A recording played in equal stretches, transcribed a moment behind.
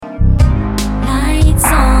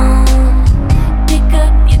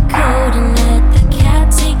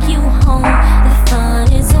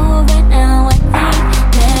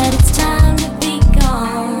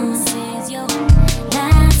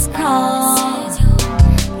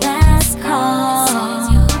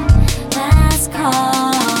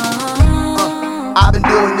I've been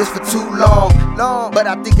doing this for too long, but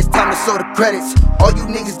I think it's time to show the credits. All you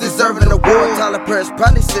niggas deserving an award. Tyler Perry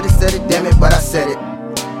probably should've said it, damn it, but I said it.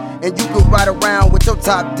 And you could ride around with your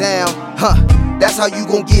top down, that's how you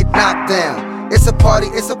gon' get knocked down. It's a party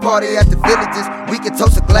at the Villages. We can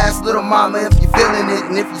toast a glass, little mama, if you feeling it.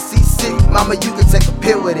 And if you see sick, mama, you can take a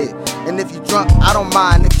pill with it. And if you drunk, I don't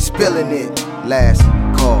mind if you spilling it. Last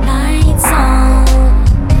call. Lights on.